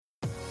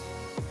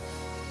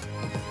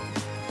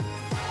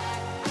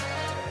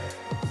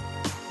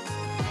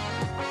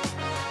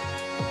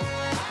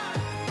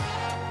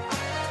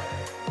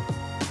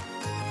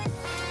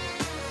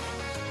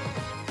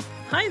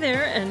Hi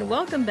there, and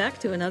welcome back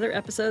to another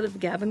episode of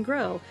Gab and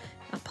Grow,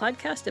 a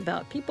podcast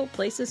about people,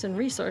 places, and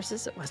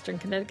resources at Western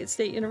Connecticut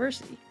State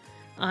University.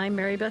 I'm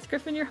Mary Beth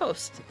Griffin, your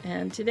host,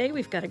 and today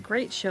we've got a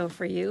great show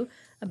for you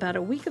about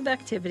a week of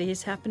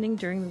activities happening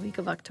during the week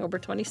of October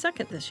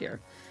 22nd this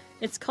year.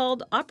 It's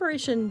called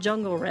Operation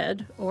Jungle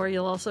Red, or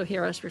you'll also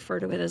hear us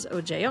refer to it as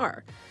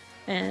OJR.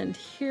 And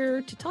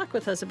here to talk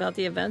with us about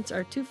the events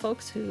are two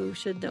folks who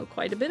should know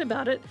quite a bit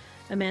about it.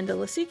 Amanda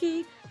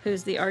Lisicki,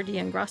 who's the RD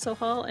in Grasso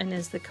Hall and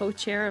is the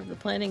co-chair of the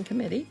planning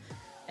committee,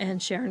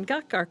 and Sharon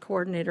Guck, our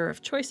coordinator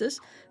of choices,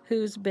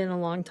 who's been a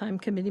longtime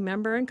committee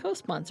member and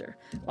co-sponsor.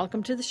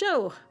 Welcome to the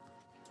show.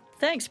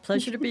 Thanks.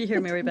 Pleasure to be here,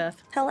 Mary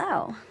Beth.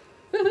 Hello.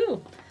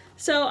 Woohoo!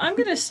 So I'm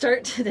going to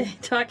start today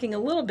talking a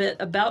little bit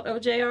about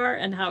OJR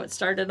and how it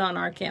started on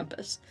our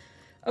campus.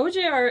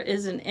 OJR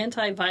is an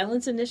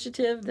anti-violence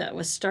initiative that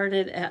was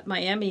started at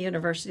Miami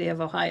University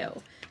of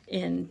Ohio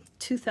in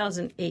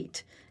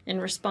 2008 in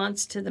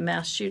response to the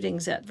mass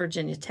shootings at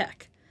Virginia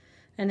Tech.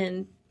 And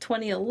in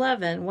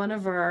 2011, one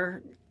of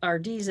our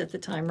RDs at the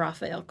time,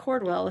 Raphael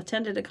Cordwell,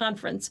 attended a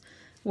conference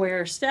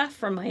where staff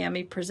from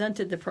Miami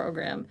presented the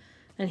program.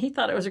 And he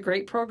thought it was a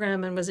great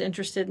program and was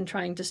interested in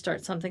trying to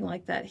start something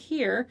like that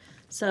here.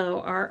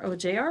 So our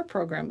OJR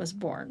program was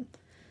born.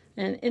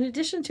 And in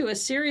addition to a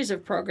series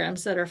of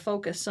programs that are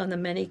focused on the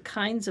many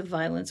kinds of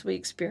violence we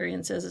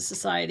experience as a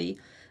society,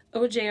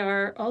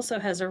 OJR also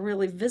has a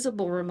really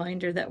visible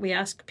reminder that we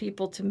ask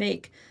people to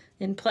make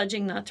in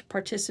pledging not to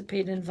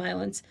participate in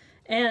violence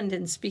and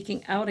in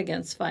speaking out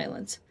against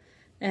violence.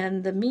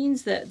 And the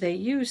means that they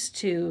use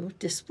to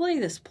display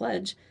this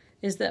pledge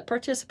is that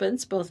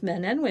participants, both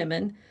men and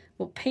women,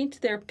 will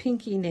paint their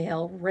pinky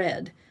nail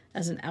red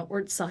as an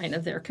outward sign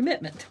of their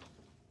commitment.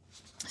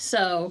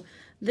 So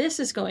this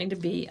is going to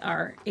be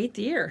our 8th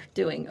year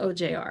doing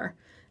OJR.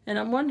 And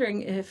I'm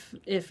wondering if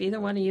either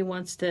one of you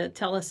wants to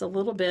tell us a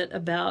little bit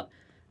about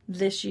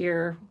this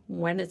year,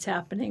 when it's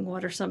happening,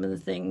 what are some of the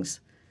things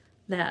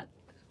that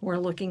we're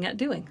looking at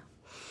doing?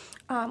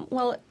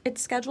 Well,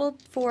 it's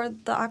scheduled for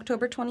the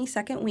October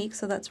 22nd week,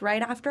 so that's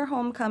right after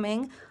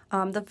homecoming.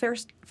 The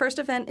first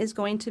event is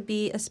going to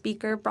be a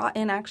speaker brought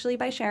in actually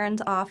by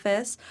Sharon's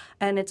office,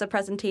 and it's a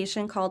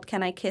presentation called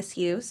Can I Kiss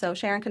You? So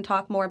Sharon can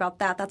talk more about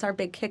that. That's our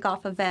big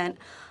kickoff event.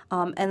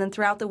 And then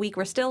throughout the week,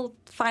 we're still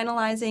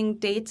finalizing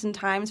dates and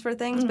times for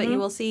things, but you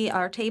will see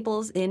our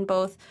tables in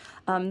both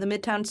the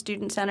Midtown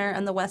Student Center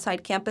and the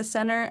Westside Campus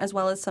Center, as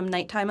well as some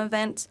nighttime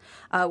events.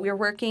 We're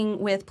working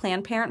with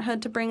Planned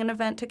Parenthood to bring an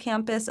event to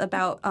campus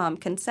about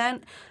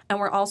consent, and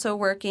we're also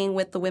working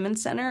with the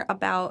Women's Center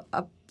about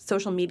a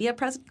social media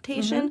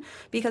presentation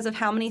because of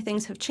how many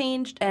things have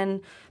changed and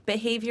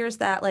behaviors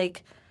that,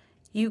 like,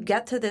 you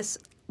get to this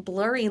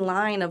blurry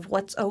line of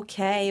what's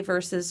okay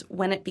versus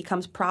when it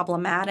becomes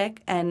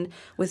problematic. And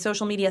with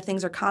social media,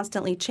 things are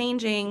constantly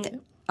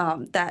changing,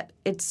 that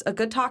it's a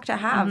good talk to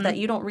have that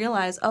you don't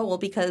realize, oh, well,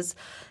 because,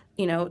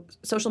 you know,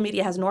 social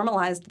media has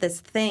normalized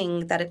this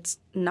thing that it's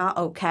not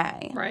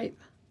okay. Right.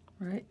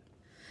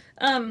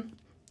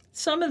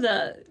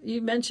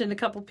 You mentioned a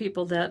couple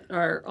people that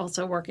are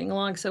also working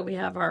along. So we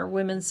have our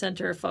Women's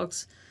Center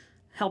folks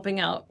helping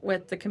out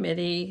with the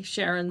committee.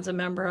 Sharon's a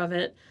member of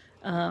it.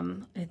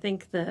 I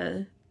think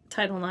the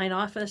Title IX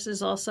office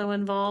is also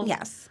involved.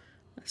 Yes.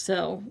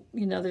 So,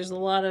 you know, there's a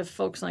lot of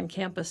folks on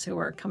campus who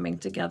are coming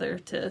together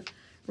to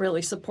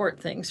really support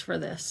things for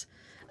this.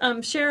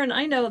 Sharon,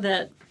 I know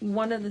that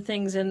one of the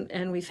things,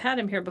 and we've had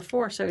him here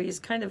before, so he's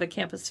kind of a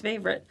campus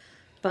favorite,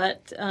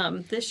 but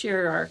this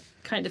year our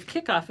kind of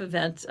kickoff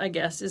event, I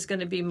guess, is going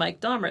to be Mike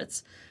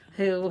Domritz,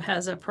 who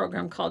has a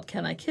program called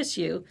Can I Kiss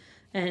You?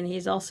 And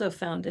he's also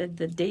founded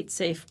the Date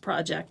Safe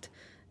Project,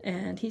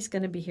 and he's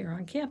going to be here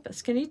on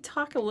campus. Can you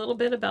talk a little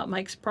bit about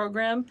Mike's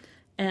program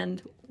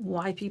and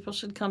why people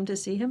should come to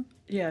see him?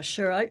 Yeah,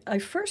 sure. I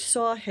first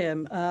saw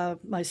him,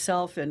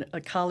 myself and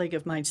a colleague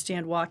of mine,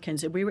 Stan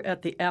Watkins, and we were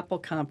at the Apple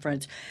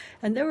conference,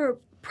 and there were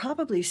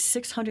probably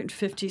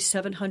 650,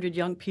 700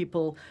 young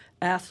people,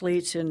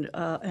 athletes, and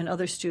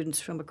other students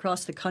from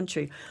across the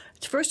country.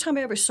 It's the first time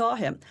I ever saw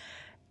him,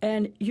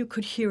 and you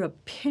could hear a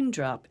pin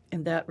drop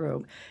in that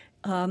room.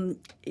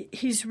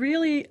 He's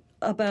really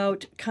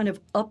about kind of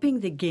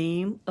upping the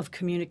game of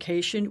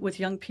communication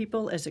with young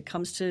people as it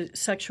comes to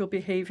sexual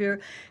behavior.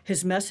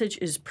 His message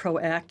is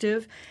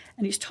proactive,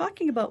 and he's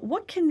talking about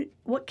what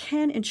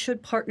can and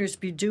should partners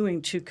be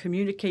doing to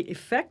communicate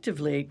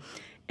effectively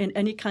in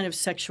any kind of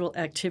sexual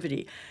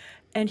activity.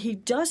 And he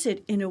does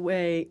it in a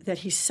way that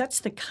he sets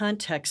the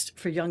context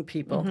for young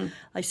people.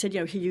 I said,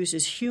 he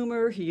uses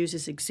humor, he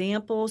uses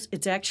examples.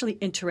 It's actually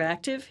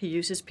interactive. He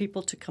uses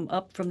people to come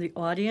up from the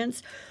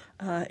audience.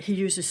 He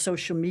uses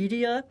social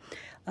media,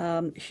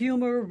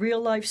 humor,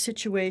 real-life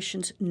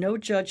situations, no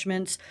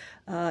judgments.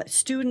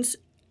 Students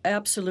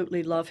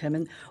absolutely love him.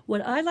 And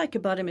what I like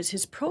about him is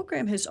his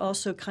program has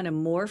also kind of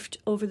morphed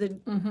over the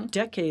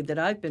decade that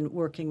I've been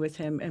working with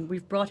him, and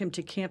we've brought him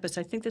to campus.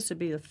 I think this would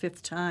be the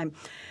 5th time,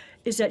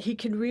 is that he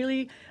can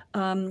really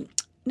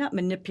not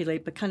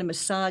manipulate, but kind of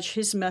massage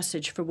his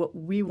message for what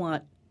we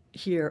want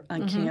here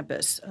on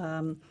campus.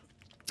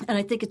 And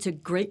I think it's a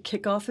great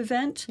kickoff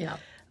event. Yeah.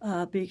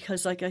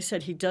 Because, like I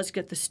said, he does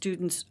get the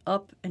students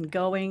up and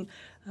going.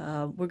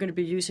 We're going to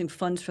be using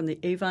funds from the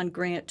Avon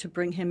grant to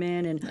bring him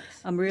in, and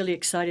I'm really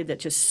excited that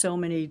just so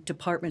many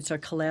departments are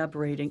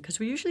collaborating because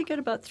we usually get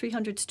about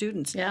 300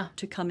 students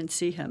to come and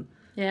see him.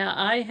 Yeah,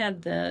 I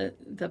had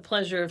the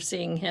pleasure of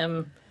seeing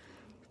him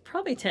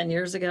probably 10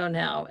 years ago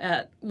now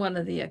at one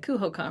of the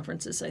Akuho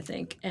conferences, I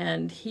think,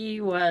 and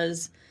he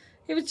was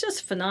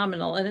just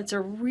phenomenal, and it's a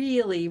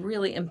really,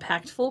 really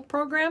impactful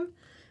program.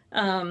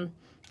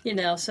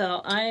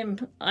 So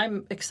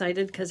I'm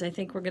excited because I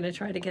think we're going to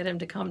try to get him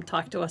to come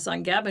talk to us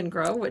on Gab and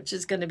Grow, which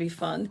is going to be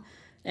fun.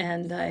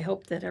 And I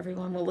hope that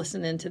everyone will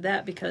listen into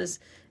that, because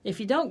if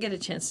you don't get a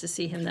chance to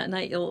see him that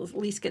night, you'll at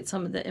least get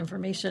some of the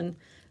information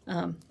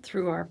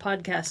through our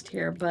podcast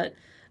here. But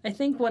I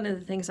think one of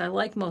the things I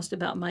like most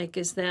about Mike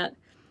is that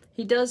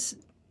he does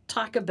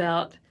talk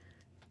about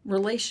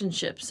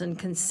relationships and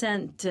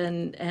consent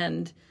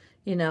and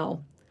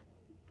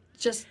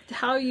just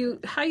how you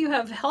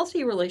have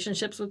healthy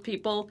relationships with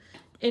people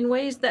in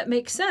ways that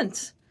make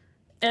sense.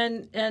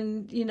 And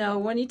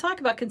when you talk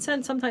about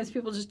consent, sometimes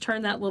people just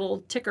turn that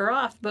little ticker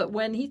off. But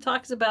when he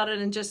talks about it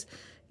and just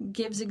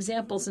gives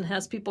examples and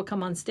has people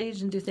come on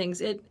stage and do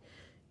things,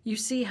 you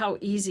see how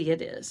easy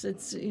it is.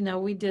 It's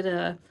we did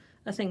a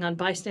thing on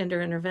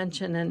bystander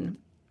intervention, and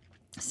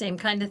same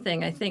kind of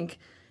thing. I think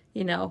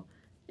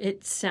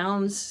it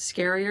sounds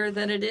scarier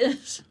than it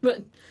is,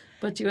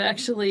 but you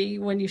actually,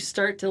 when you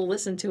start to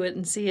listen to it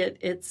and see it,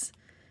 it's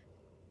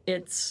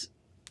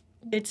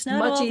not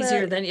much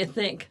easier than you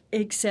think.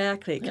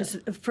 Exactly. Because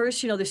at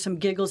first, there's some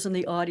giggles in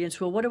the audience.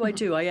 Well, what do I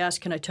do? I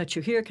ask, can I touch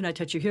you here? Can I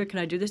touch you here? Can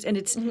I do this? And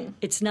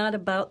it's not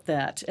about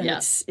that. And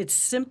it's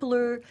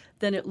simpler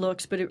than it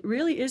looks, but it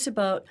really is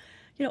about,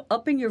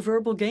 upping your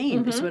verbal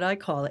game is what I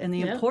call it, and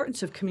the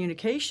importance of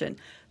communication.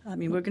 I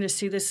mean, we're going to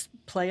see this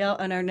play out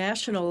on our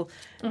national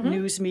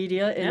news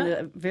media in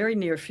the very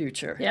near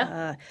future.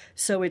 Yeah.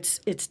 So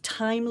it's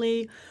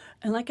timely.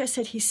 And like I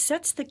said, he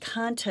sets the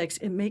context.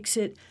 It makes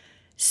it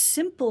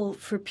simple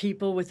for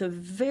people with a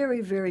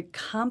very, very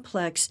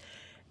complex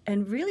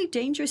and really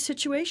dangerous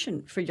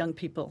situation for young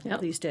people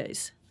these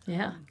days.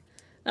 Yeah.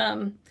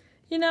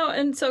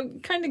 And so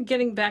kind of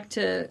getting back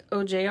to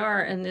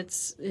OJR and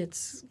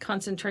its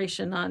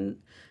concentration on,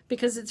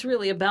 because it's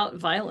really about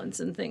violence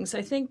and things.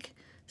 I think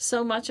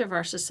so much of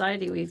our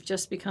society, we've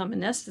just become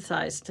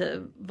anesthetized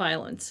to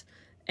violence.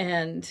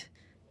 And,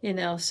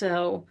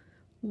 so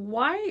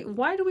why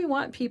do we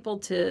want people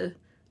to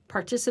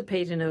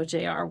participate in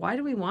OJR? Why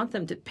do we want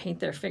them to paint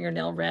their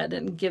fingernail red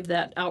and give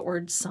that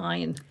outward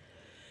sign?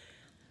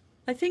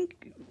 I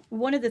think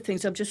one of the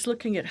things, I'm just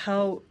looking at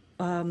how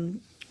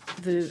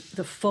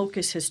the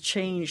focus has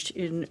changed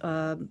in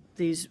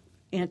these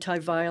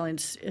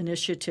anti-violence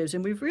initiatives,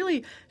 and we've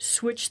really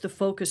switched the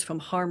focus from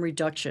harm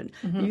reduction.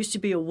 It used to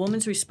be a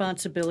woman's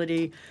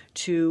responsibility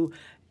to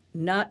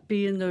not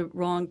be in the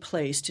wrong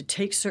place, to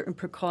take certain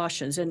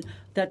precautions, and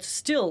that's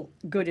still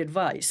good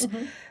advice.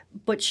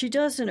 But she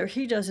doesn't, or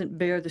he doesn't,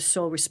 bear the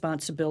sole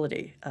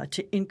responsibility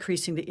to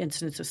increasing the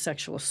incidence of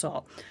sexual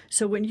assault.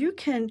 So when you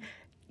can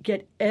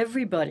get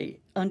everybody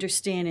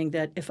understanding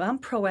that if I'm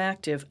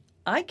proactive,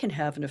 I can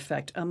have an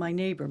effect on my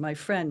neighbor, my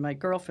friend, my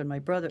girlfriend, my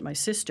brother, my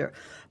sister,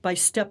 by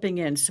stepping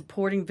in,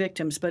 supporting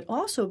victims, but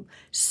also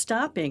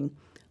stopping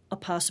a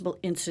possible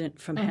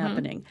incident from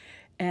happening.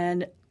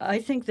 And I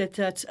think that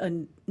that's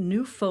a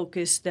new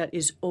focus that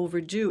is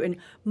overdue. And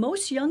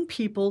most young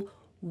people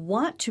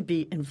want to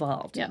be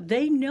involved. Yeah.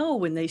 They know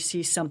when they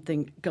see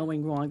something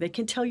going wrong. They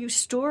can tell you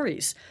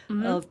stories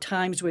of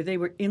times where they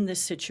were in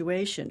this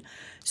situation.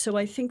 So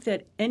I think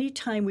that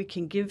anytime we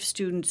can give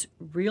students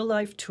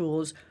real-life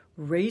tools,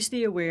 raise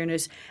the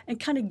awareness, and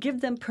kind of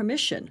give them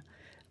permission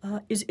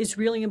is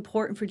really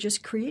important for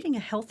just creating a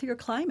healthier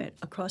climate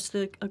across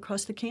the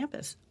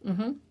campus.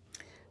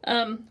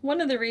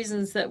 One of the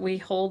reasons that we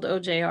hold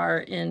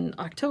OJR in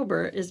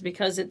October is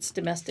because it's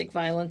Domestic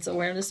Violence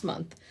Awareness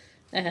Month.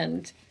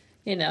 And,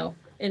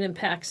 it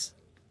impacts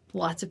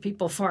lots of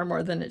people far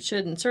more than it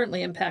should, and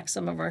certainly impacts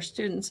some of our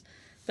students.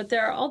 But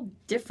there are all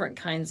different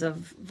kinds of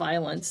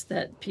violence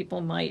that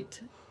people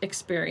might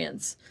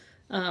experience.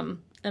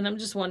 And I'm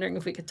just wondering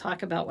if we could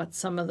talk about what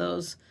some of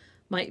those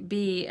might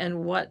be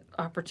and what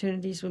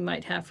opportunities we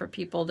might have for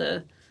people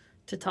to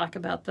talk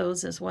about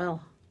those as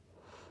well.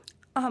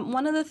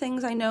 One of the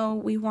things I know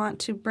we want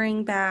to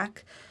bring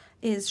back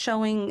is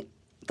showing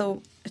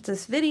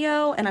this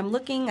video, and I'm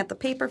looking at the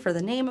paper for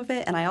the name of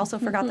it, and I also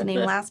forgot the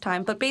name last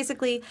time. But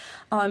basically,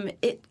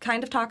 it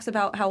kind of talks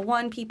about how,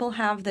 people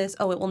have this,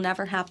 it will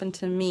never happen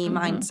to me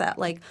mindset.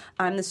 Like,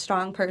 I'm the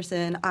strong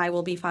person, I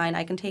will be fine,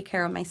 I can take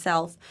care of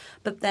myself.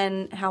 But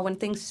then how when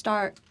things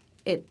start,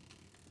 it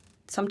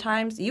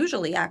sometimes,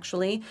 usually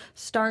actually,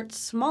 starts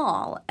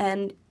small.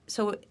 And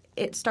so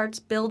it starts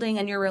building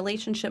and your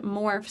relationship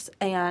morphs,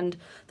 and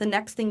the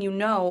next thing you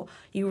know,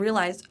 you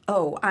realize,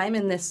 I'm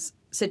in this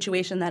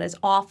situation that is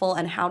awful,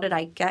 and how did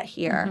I get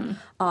here?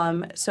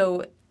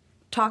 So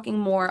talking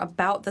more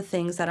about the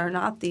things that are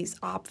not these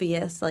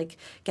obvious, like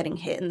getting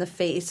hit in the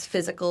face,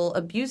 physical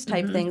abuse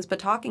type things, but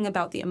talking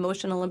about the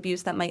emotional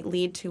abuse that might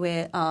lead to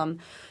it.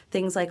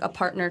 Things like a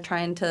partner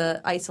trying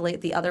to isolate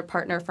the other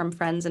partner from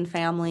friends and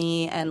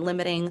family and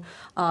limiting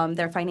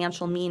their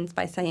financial means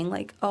by saying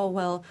like, oh,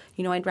 well,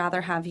 you know, I'd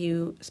rather have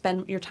you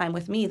spend your time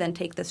with me than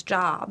take this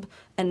job.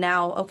 And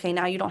now, okay,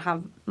 now you don't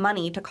have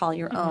money to call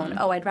your own.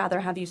 Oh, I'd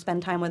rather have you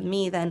spend time with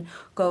me than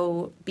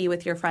go be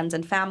with your friends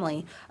and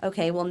family.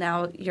 Okay, well,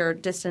 now you're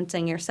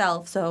distancing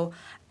yourself. So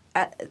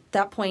at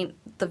that point,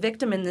 the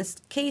victim in this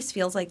case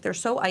feels like they're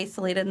so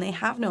isolated and they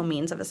have no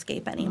means of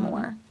escape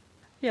anymore.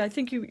 Yeah, I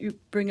think you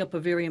bring up a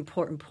very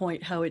important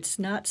point, how it's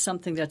not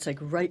something that's like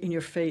right in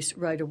your face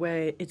right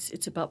away.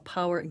 It's about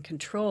power and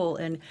control,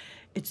 and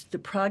the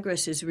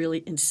progress is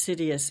really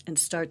insidious and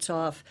starts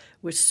off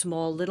with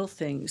small little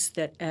things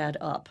that add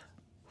up.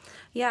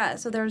 Yeah,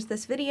 so there's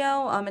this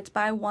video. It's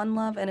by One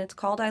Love, and it's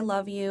called I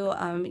Love You.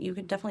 You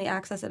can definitely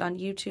access it on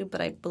YouTube,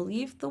 but I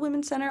believe the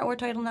Women's Center or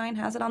Title IX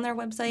has it on their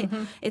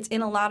website. It's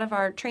in a lot of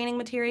our training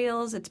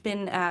materials. It's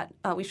been at,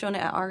 we've shown it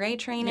at RA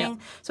training. Yeah.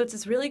 So it's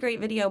this really great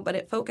video, but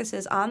it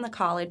focuses on the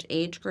college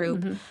age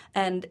group,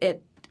 and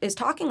it is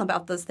talking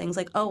about those things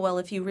like, oh, well,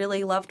 if you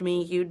really loved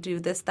me, you'd do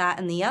this, that,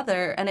 and the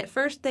other. And at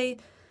first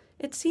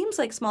it seems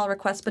like small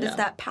requests, but it's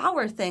that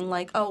power thing,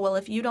 like, oh, well,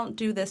 if you don't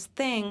do this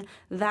thing,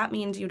 that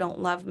means you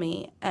don't love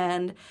me.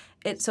 And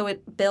so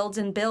it builds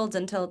and builds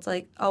until it's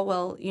like, oh,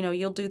 well, you know,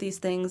 you'll do these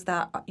things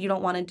that you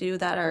don't want to do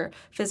that are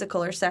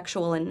physical or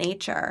sexual in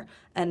nature.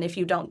 And if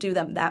you don't do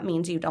them, that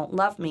means you don't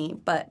love me.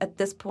 But at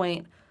this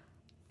point,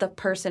 the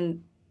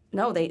person,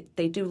 no,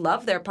 they do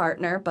love their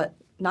partner, but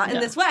not in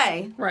this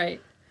way.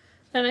 Right.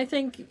 And I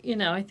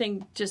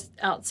think just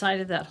outside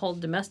of that whole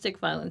domestic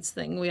violence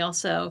thing,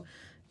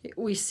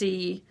 we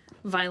see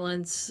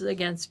violence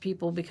against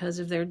people because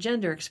of their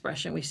gender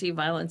expression. We see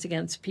violence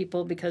against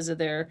people because of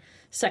their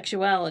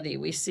sexuality.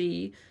 We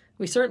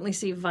certainly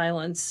see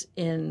violence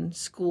in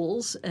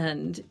schools,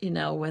 and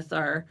with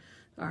our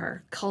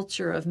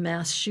culture of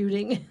mass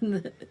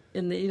shooting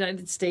in the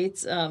United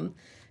States.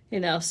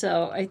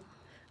 So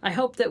I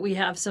hope that we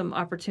have some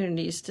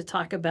opportunities to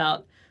talk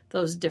about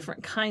those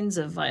different kinds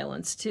of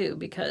violence too,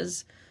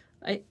 because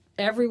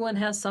everyone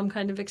has some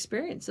kind of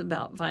experience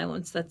about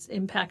violence that's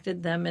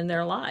impacted them in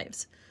their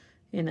lives,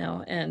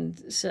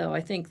 and so I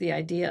think the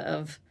idea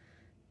of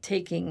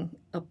taking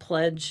a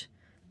pledge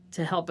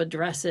to help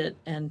address it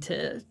and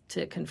to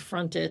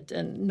confront it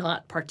and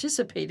not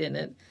participate in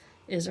it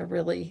is a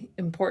really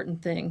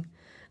important thing.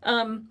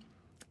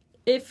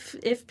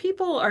 If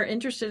people are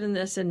interested in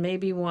this and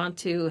maybe want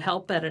to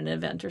help at an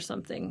event or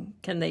something,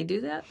 can they do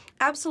that?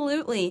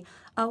 Absolutely.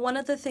 One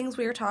of the things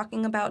we were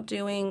talking about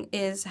doing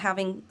is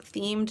having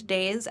themed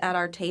days at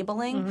our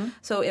tabling.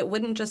 So it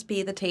wouldn't just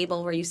be the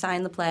table where you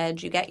sign the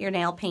pledge, you get your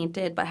nail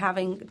painted, but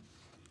having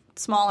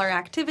smaller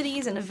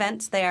activities and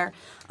events there.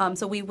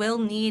 So we will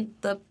need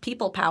the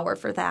people power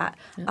for that.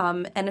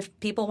 Yeah. And if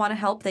people want to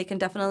help, they can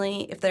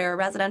definitely, if they're a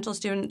residential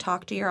student,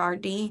 talk to your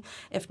RD.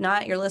 If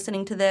not, you're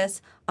listening to this,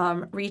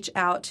 reach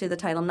out to the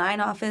Title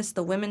IX office,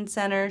 the Women's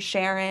Center,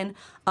 Sharon.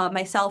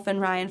 Myself and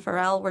Ryan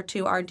Farrell were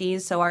two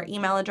RDs, so our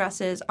email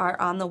addresses are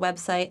on the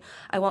website.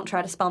 I won't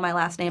try to spell my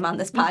last name on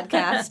this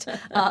podcast.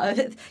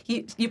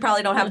 You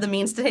probably don't have the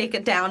means to take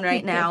it down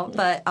right now,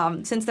 but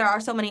since there are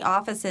so many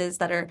offices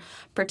that are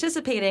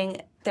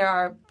participating, there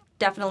are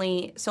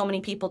definitely so many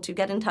people to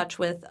get in touch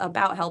with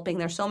about helping.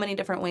 There's so many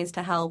different ways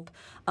to help.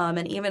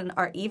 And even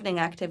our evening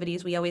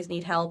activities, we always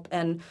need help.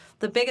 And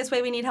the biggest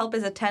way we need help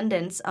is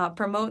attendance.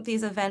 Promote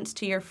these events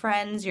to your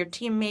friends, your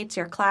teammates,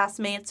 your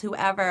classmates,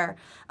 whoever.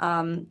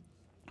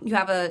 You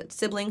have a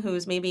sibling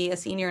who's maybe a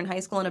senior in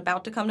high school and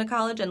about to come to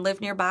college and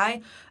live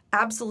nearby.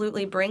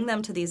 Absolutely bring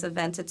them to these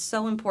events. It's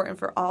so important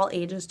for all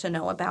ages to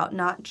know about,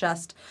 not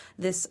just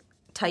this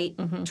tight,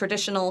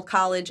 traditional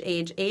college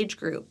age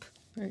group.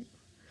 Right.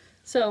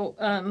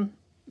 So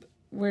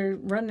we're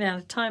running out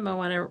of time. I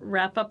want to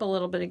wrap up a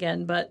little bit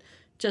again, but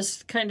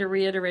just kind of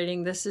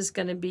reiterating, this is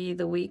going to be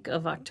the week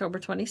of October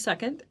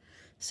 22nd.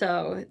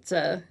 So it's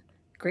a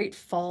great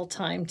fall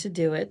time to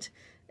do it.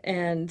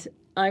 And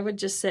I would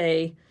just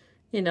say,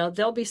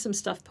 there'll be some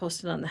stuff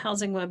posted on the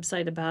housing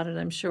website about it,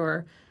 I'm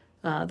sure.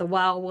 The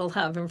WOW will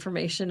have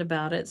information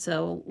about it,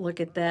 so look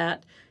at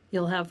that.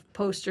 You'll have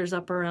posters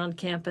up around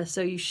campus,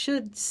 so you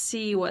should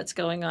see what's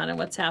going on and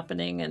what's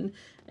happening,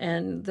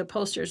 and the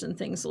posters and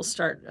things will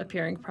start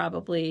appearing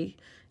probably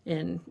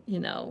in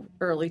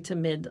early to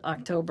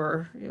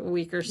mid-October, a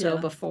week or so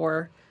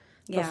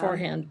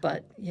beforehand.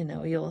 But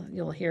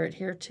you'll hear it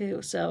here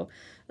too. So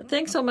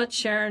thanks so much,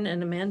 Sharon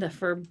and Amanda,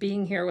 for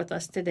being here with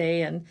us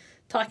today and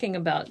talking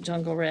about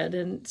Jungle Red.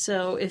 And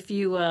so if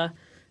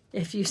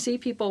you see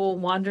people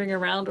wandering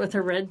around with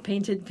a red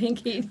painted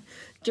pinky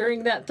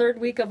during that third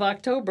week of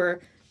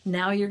October,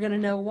 now you're going to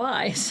know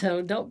why.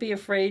 So don't be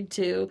afraid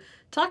to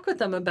talk with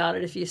them about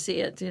it if you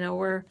see it.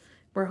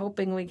 We're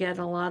hoping we get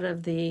a lot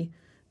of the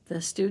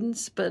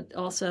students, but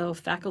also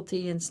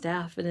faculty and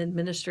staff and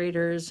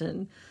administrators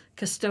and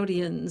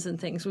custodians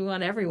and things. We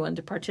want everyone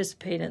to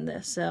participate in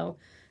this. So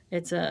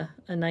it's a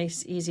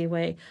nice, easy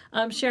way.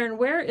 Sharon,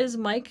 where is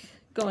Mike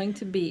going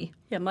to be?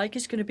 Yeah, Mike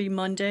is going to be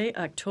Monday,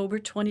 October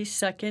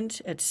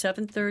 22nd at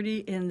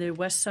 7:30 in the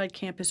West Side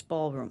Campus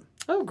Ballroom.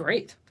 Oh,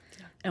 great.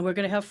 And we're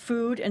going to have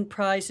food and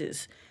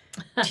prizes,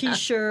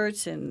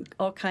 T-shirts and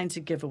all kinds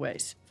of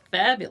giveaways.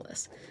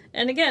 Fabulous.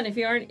 And again, if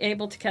you aren't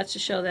able to catch the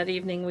show that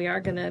evening, we are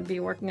going to be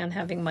working on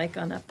having Mike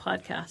on a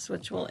podcast,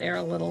 which will air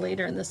a little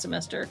later in the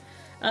semester.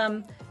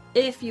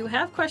 If you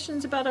have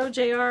questions about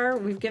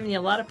OJR, we've given you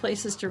a lot of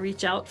places to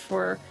reach out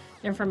for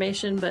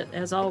information, but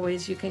as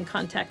always, you can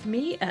contact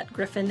me at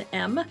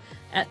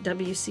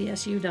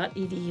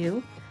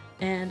griffinm@wcsu.edu.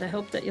 And I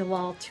hope that you'll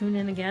all tune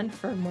in again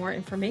for more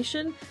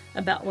information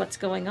about what's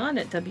going on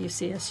at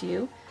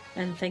WCSU.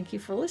 And thank you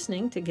for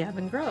listening to Gab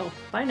and Grow.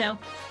 Bye now.